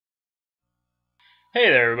Hey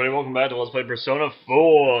there, everybody. Welcome back to Let's Play Persona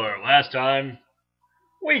 4. Last time,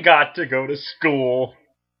 we got to go to school.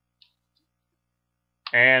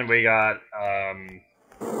 And we got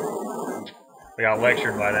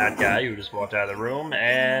lectured by that guy who just walked out of the room.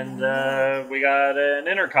 And, we got an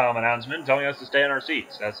intercom announcement telling us to stay in our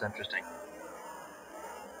seats. That's interesting.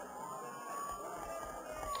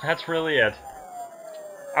 That's really it.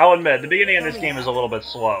 I'll admit, the beginning of this game is a little bit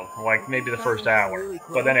slow. Like, maybe the first hour.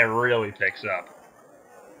 But then it really picks up.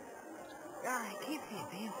 I can't see a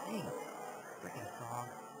damn thing. Freaking fog.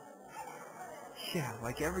 Yeah,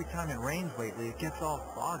 like every time it rains lately, it gets all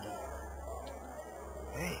foggy.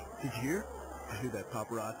 Hey, did you hear? I hear that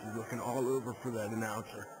paparazzi's looking all over for that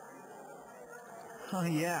announcer. Oh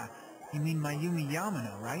yeah, you mean Mayumi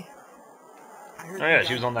Yamano, right? I heard Oh yeah,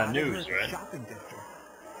 she was on that news, her at the right? shopping district.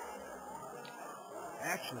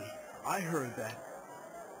 Actually, I heard that.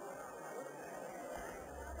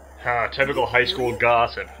 Ah, typical high school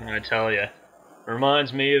gossip, I tell ya.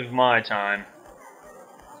 Reminds me of my time.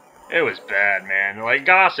 It was bad, man. Like,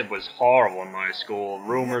 gossip was horrible in my school.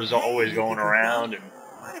 Rumors always going around, and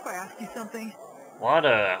Mind if I ask you something? a lot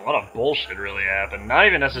of bullshit really happened. Not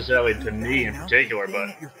even necessarily to me in particular, but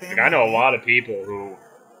like, I know a lot of people who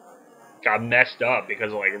got messed up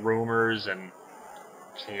because of like rumors and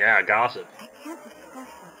yeah, gossip. I can't discuss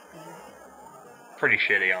such things. Pretty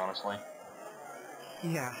shitty, honestly.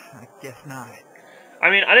 Yeah, I guess not. I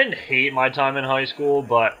mean, I didn't hate my time in high school,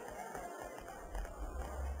 but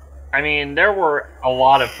I mean, there were a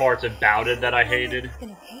lot of parts about it that I hated.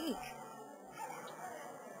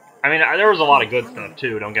 I mean, there was a lot of good stuff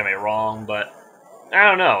too. Don't get me wrong, but I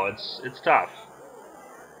don't know. It's tough.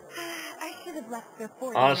 I should have left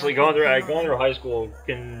before. Honestly, going through high school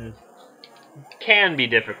can be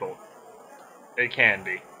difficult. It can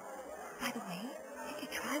be. By the way, did you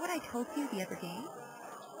try what I told you the other day?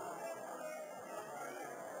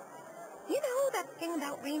 You know that thing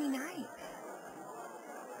about rainy nights.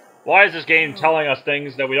 Why is this game telling us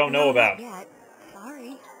things that we don't know about? Not yet.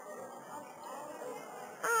 Sorry.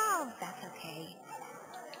 Oh, that's okay.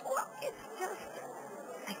 Well, it's just...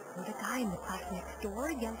 I heard a guy in the class next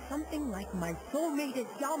door yell something like, "My soulmate is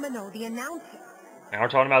Yamano, the announcer." Now we're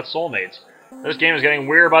talking about soulmates. This game is getting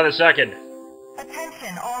weird by the second.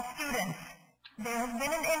 Attention, all students. There has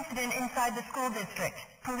been an incident inside the school district.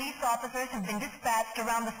 Police officers have been dispatched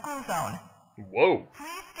around the school zone. Whoa.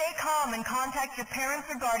 Please stay calm and contact your parents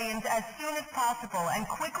or guardians as soon as possible and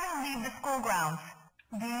quickly leave the school grounds.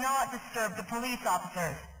 Do not disturb the police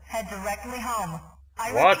officers. Head directly home.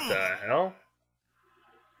 What the hell?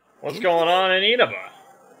 What's going on in Inaba?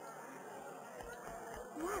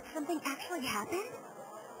 What, something actually happened?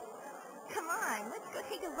 Come on, let's go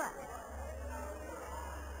take a look.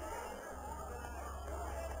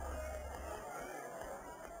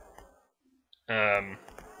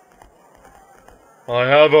 I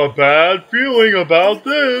have a bad feeling about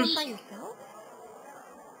this. By yourself?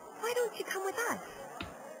 Why don't you come with us?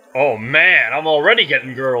 Oh man, I'm already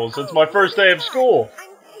getting girls. It's my first day of school.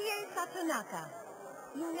 I'm Chie Satonaka.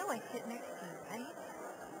 You know I sit next to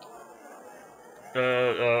you,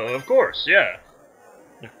 right? Of course, yeah.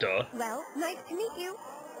 Duh. Well, nice to meet you.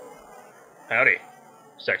 Howdy.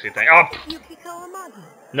 Sexy thing. Oh! Yukiko Amagi.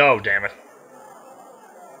 No, damn it.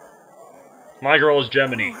 My girl is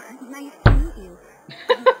Gemini. Oh, nice to meet you.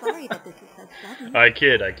 I'm sorry that this is so sudden. I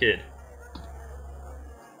kid.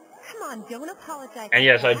 Come on, don't apologize. And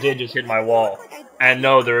yes, I did just hit my wall. And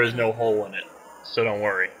no, there is no hole in it. So don't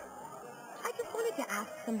worry. I just wanted to ask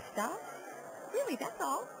some stuff. Really, that's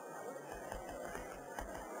all.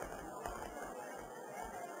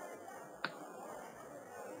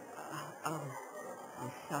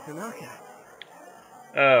 Miss Satonaka.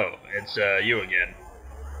 Oh, it's, you again.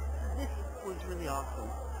 This was really awesome.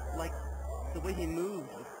 Like, the way he moved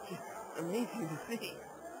was just amazing to see.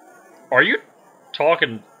 Are you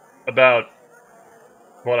talking about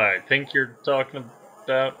what I think you're talking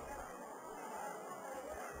about?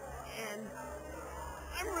 And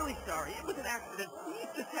I'm really sorry. It was an accident. Please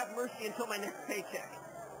just have mercy until my next paycheck.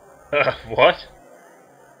 What?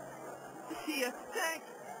 See ya. Thanks.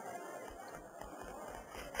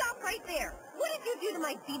 Stop right there. What did you do to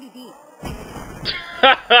my DVD?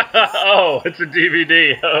 Oh, it's a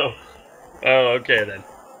DVD. Oh, okay then.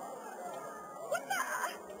 What the?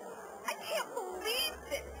 I can't believe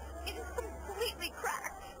this. It is completely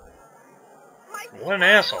cracked. My What an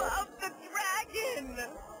asshole. of the dragon.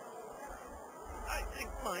 I think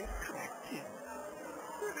mine's cracked too.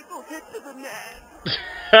 Critical hit to the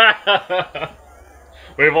net.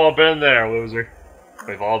 We've all been there, loser.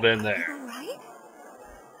 We've all been there. You alright?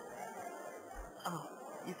 Oh,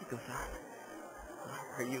 Yukiko-san.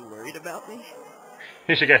 Are you worried about me?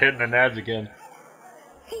 He should get hit in the nads again.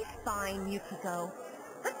 He's fine, Yukiko.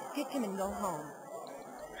 Let's ditch him and go home.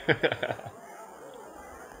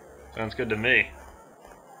 Sounds good to me.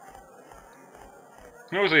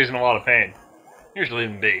 He looks like he's in a lot of pain. You should leave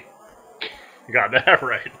him be. You got that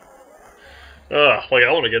right. Ugh, like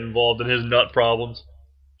I want to get involved in his nut problems.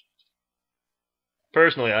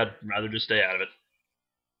 Personally, I'd rather just stay out of it.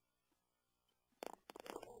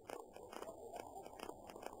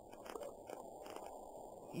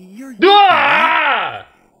 You're Ah!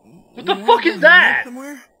 What the fuck is that?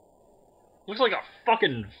 Somewhere? Looks like a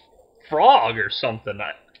fucking frog or something.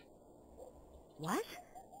 What?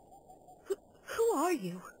 Who are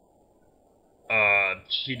you?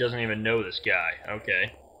 She doesn't even know this guy.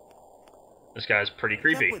 Okay. This guy's pretty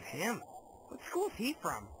creepy. What's up with him? What school's he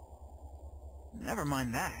from? Never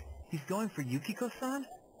mind that. He's going for Yukiko-san?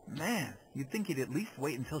 Man, you'd think he'd at least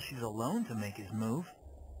wait until she's alone to make his move.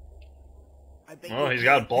 Oh, he's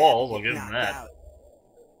got balls, I'll give him that. Out.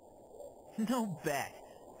 No bet.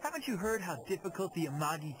 Haven't you heard how difficult the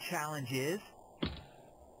Amagi challenge is?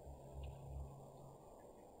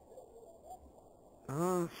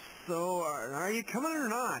 So, are you coming or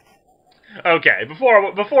not? Okay,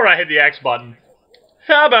 before I hit the X button,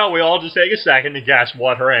 how about we all just take a second to guess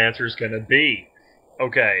what her answer's gonna be?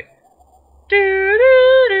 Okay.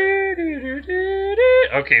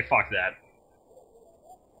 Okay, fuck that.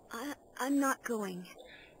 I'm not going.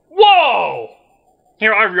 Whoa!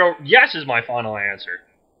 Here, I wrote yes is my final answer.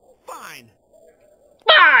 Fine.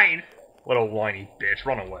 Fine! Little whiny bitch,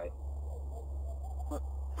 run away.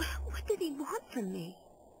 What did he want from me?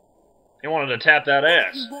 He wanted to tap that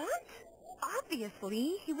ass. He want?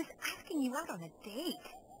 Obviously, he was asking you out on a date.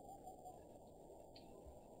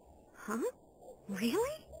 Huh?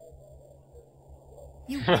 Really?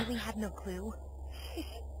 You really had no clue?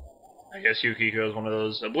 I guess Yukiko's one of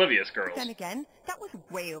those oblivious girls. Then again, that was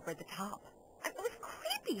way over the top. It was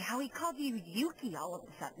creepy how he called you Yuki all of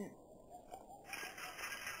a sudden.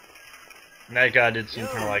 That guy did seem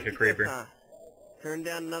kind of like a creeper. Turn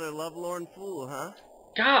down another lovelorn fool, huh?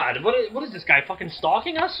 God, what is this guy fucking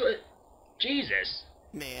stalking us? Jesus.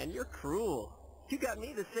 Man, you're cruel. You got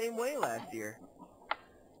me the same way last year.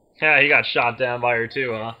 Yeah, he got shot down by her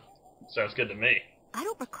too, huh? Sounds good to me. I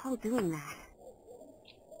don't recall doing that.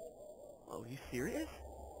 Oh, you serious?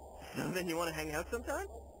 So then you want to hang out sometime?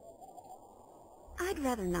 I'd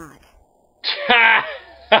rather not.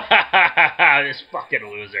 This fucking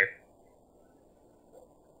loser.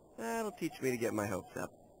 That'll teach me to get my hopes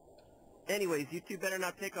up. Anyways, you two better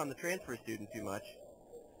not pick on the transfer student too much.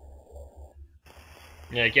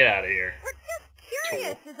 Yeah, get out of here. We're just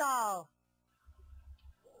curious is all.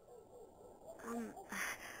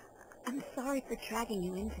 I'm sorry for dragging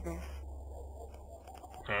you into this.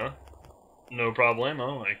 Huh? No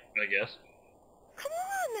problemo, I guess. Come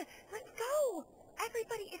on, let's go.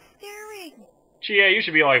 Everybody is staring. Gee, yeah, you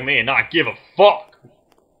should be like me and not give a fuck.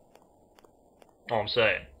 All I'm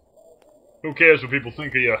saying. Who cares what people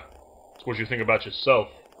think of you? It's what you think about yourself.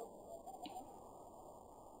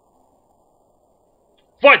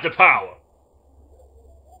 Fight the power!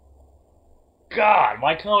 God,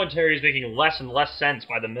 my commentary is making less and less sense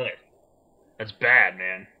by the minute. That's bad,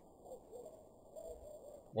 man.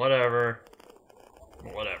 Whatever.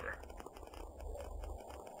 Whatever.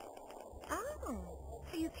 Oh,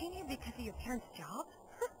 so you came here because of your parents' job?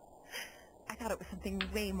 I thought it was something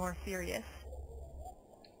way more serious.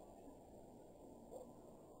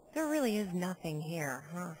 There really is nothing here,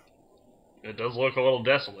 huh? It does look a little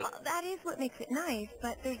desolate. Well, that is what makes it nice,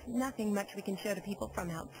 but there's nothing much we can show to people from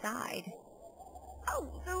outside. Oh,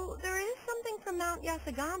 so there is something from Mount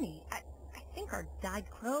Yasagami. I think our dyed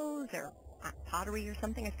clothes or pottery or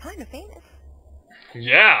something is kind of famous.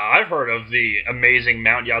 Yeah, I've heard of the amazing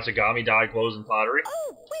Mount Yasagami dyed clothes and pottery.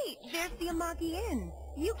 Oh, wait, there's the Amagi Inn.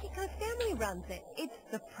 Yukiko's family runs it. It's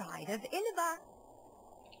the pride of Inaba.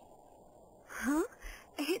 Huh?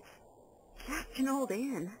 It's just an old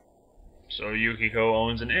inn. So Yukiko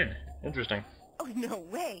owns an inn. Interesting. Oh, no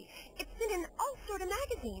way. It's been in all sort of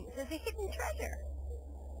magazines as a hidden treasure.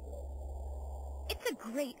 It's a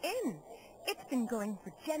great inn. It's been going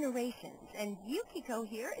for generations, and Yukiko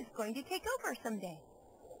here is going to take over someday.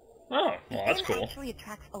 Oh, well, that's The inn cool. actually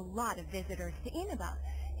attracts a lot of visitors to Inaba.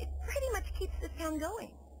 It pretty much keeps this town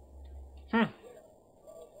going.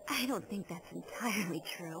 I don't think that's entirely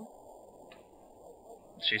true.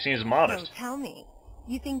 She seems So modest. tell me,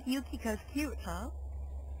 you think Yukiko's cute, huh?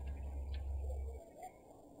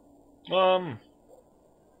 Well,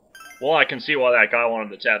 I can see why that guy wanted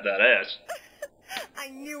to tap that ass. I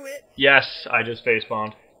knew it. Yes, I just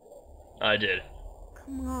facepalmed. I did.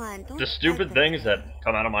 Come on, don't The stupid start things this. that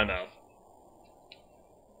come out of my mouth.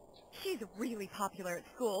 She's really popular at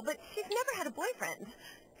school, but she's never had a boyfriend.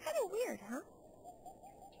 Kind of weird, huh?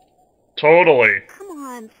 Totally. Come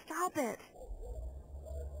on, stop it.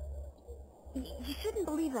 You shouldn't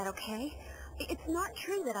believe that, okay? It's not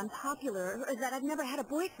true that I'm popular or that I've never had a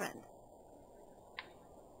boyfriend.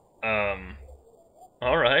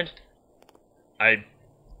 Alright. I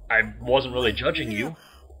wasn't really judging you.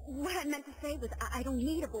 What I meant to say was I don't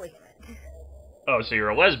need a boyfriend. Oh, so you're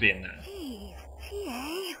a lesbian then? Jeez,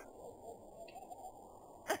 T.A.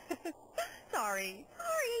 Sorry.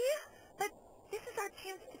 But this is our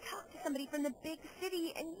chance to talk to somebody from the big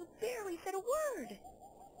city, and you barely said a word.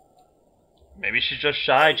 Maybe she's just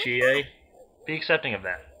shy, Chie. Be accepting of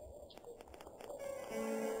that.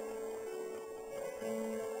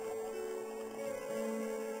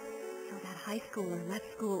 So that high schooler left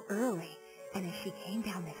school early, and as she came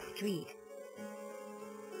down the street...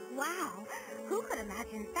 Wow, who could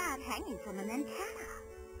imagine that hanging from an antenna?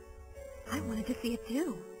 I wanted to see it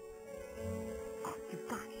too. Oh, you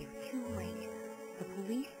got here too late. The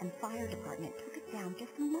police and fire department took it down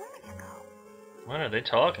just a moment ago. What are they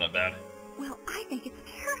talking about? Well, I think it's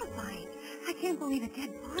terrifying. I can't believe a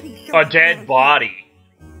dead body showed A up dead around body.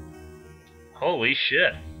 Holy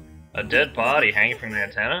shit. A dead body hanging from the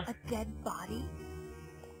antenna? here. A dead body?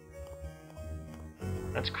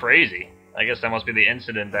 That's crazy. I guess that must be the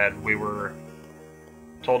incident that we were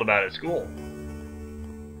told about at school.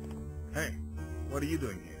 Hey, what are you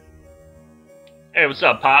doing here? Hey, what's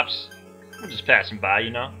up, Pops? I'm just passing by,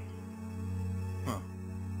 you know? Huh.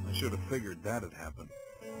 I should have figured that had happened.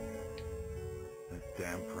 That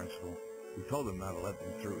damn principal. We told him not to let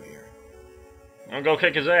them through here. I'll go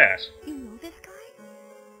kick his ass. You know this guy?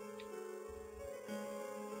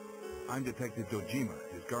 I'm Detective Dojima,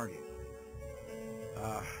 his guardian.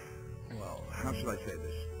 Well, how should I say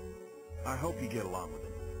this? I hope you get along with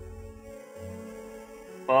him.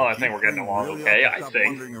 Well, I think we're getting along Really okay, ought to I stop think.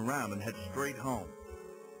 wandering around and head straight home.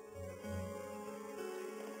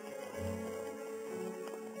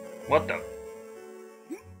 What the?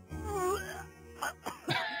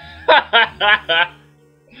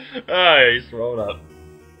 Oh, he's thrown up.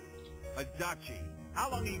 Adachi,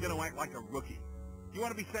 how long are you going to act like a rookie? You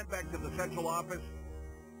want to be sent back to the central office?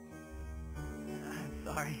 I'm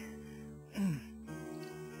sorry.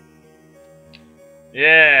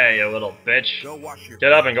 Yeah, you little bitch. Go wash your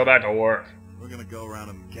Get up and go back to work. We're going to go around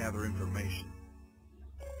and gather information.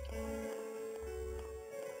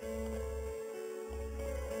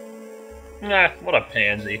 Nah, what a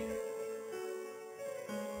pansy.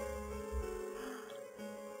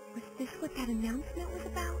 Was this what that announcement was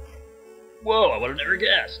about? Whoa, I would have never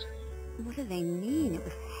guessed. What do they mean it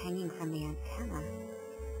was hanging from the antenna?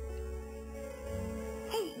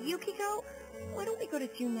 Hey, Yukiko, why don't we go to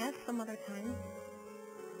Junes some other time?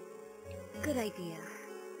 Good idea.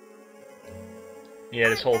 Yeah,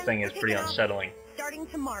 this whole Alright, thing then, is we're pretty taking off. unsettling. Starting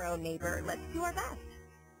tomorrow, neighbor. Let's do our best.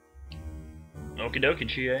 Okie dokie,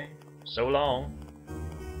 Chie. So long.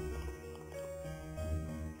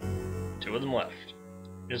 Two of them left.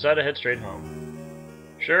 You decide to head straight home.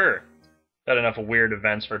 Sure. Had enough of weird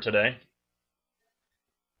events for today.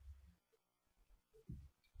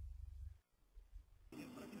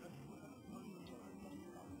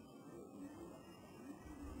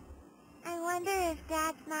 I wonder if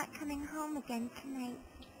Dad's not coming home again tonight.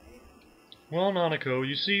 Well, Nanako,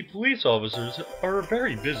 you see, police officers are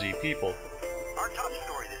very busy people. Our top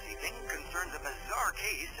story this evening concerns a bizarre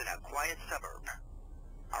case in a quiet suburb.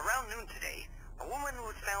 Around noon today, a woman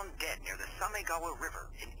was found dead near the Samegawa River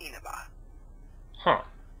in Inaba. Huh.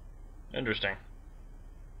 Interesting.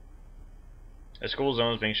 A school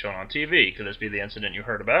zone is being shown on TV. Could this be the incident you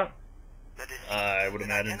heard about? The deceased I would has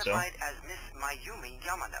been imagine so. identified as Miss Mayumi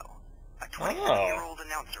Yamano, a 27-year-old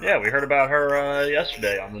announcer. Yeah, we heard about her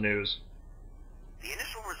yesterday on the news. The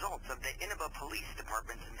initial results of the Inaba Police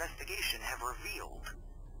Department's investigation have revealed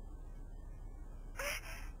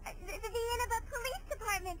The Inaba Police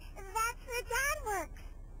Department. That's where Dad works.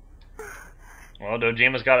 Well,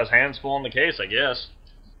 Dojima's got his hands full on the case, I guess.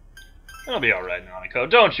 It'll be alright, Nanako.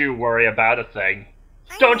 Don't you worry about a thing.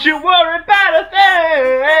 Don't you worry about a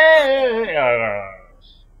thing!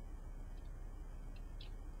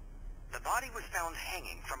 the body was found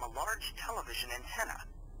hanging from a large television antenna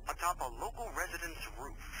atop a local resident's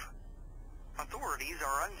roof. Authorities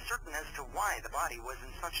are uncertain as to why the body was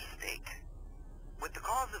in such a state. With the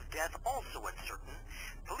cause of death also uncertain,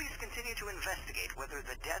 police continue to investigate whether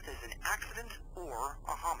the death is an accident or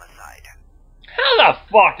a homicide. How the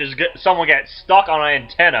fuck does someone get stuck on an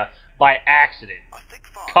antenna by accident? A thick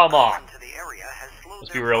fog Come on. to the area has slowed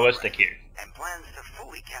Let's be their realistic progress, here. and plans to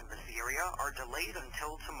fully canvass the area are delayed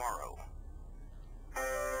until tomorrow.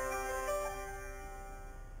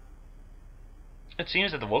 It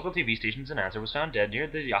seems that the local TV station's announcer was found dead near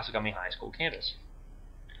the Yasugami High School campus.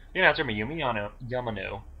 The announcer, Mayumi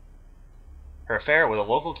Yamano, her affair with a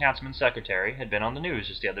local councilman's secretary had been on the news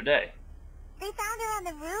just the other day. They found her on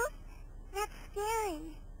the roof? That's scary.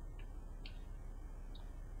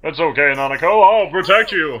 It's okay, Nanako. I'll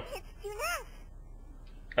protect you. It's Junes.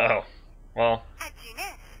 Oh, well, At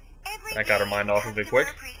Junes, every that got her day mind off of it Customer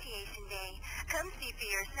quick. Appreciation Day. Come see for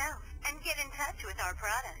yourself and get in touch with our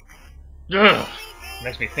products. Ugh.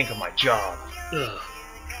 Makes me think of my job. Ugh.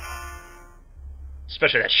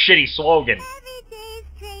 Especially that shitty slogan. Every day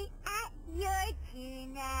straight at your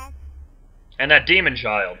Junes. And that demon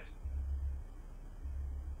child.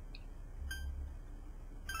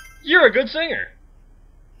 You're a good singer.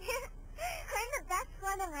 I'm the best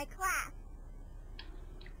one in my class.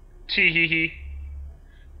 Tee hee hee.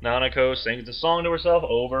 Nanako sings the song to herself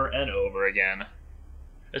over and over again.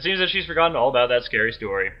 It seems that she's forgotten all about that scary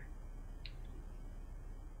story.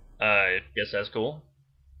 I guess that's cool.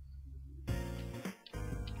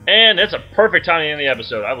 And it's a perfect time to end the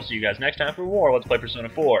episode. I will see you guys next time for more Let's Play Persona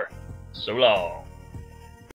 4. So long.